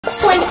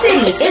Twin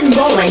Cities, it's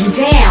going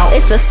down.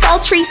 It's a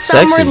sultry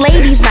summer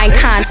ladies night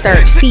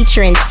concert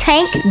featuring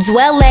Tank,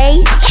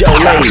 Dwele. Yo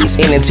ladies,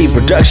 NNT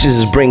Productions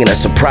is bringing a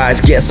surprise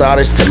guest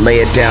artist to lay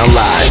it down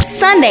live.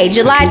 Sunday,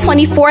 July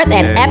 24th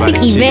at Epic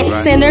Event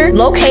Center,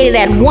 located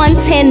at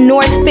 110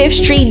 North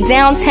 5th Street,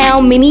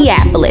 downtown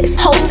Minneapolis.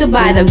 Hosted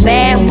by the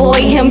bad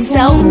boy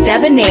himself,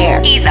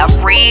 Debonaire. He's a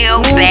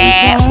real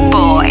bad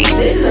boy.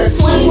 This is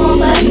a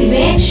 21+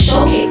 event.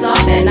 Show kicks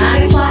off at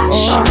 9 o'clock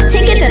sharp.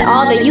 Tickets at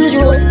all the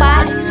usual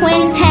spots: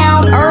 Twin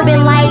Town,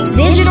 Urban Lights,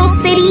 Digital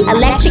City,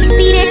 Electric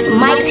Fetus,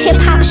 Mike's Hip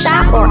Hop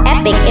Shop, or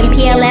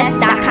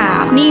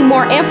EpicMPLS.com. Need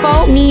more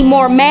info? Need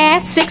more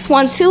math?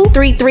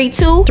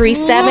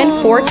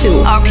 612-332-3742. Or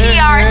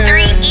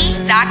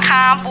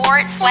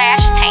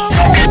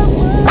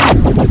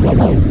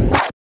PR3E.com/tank.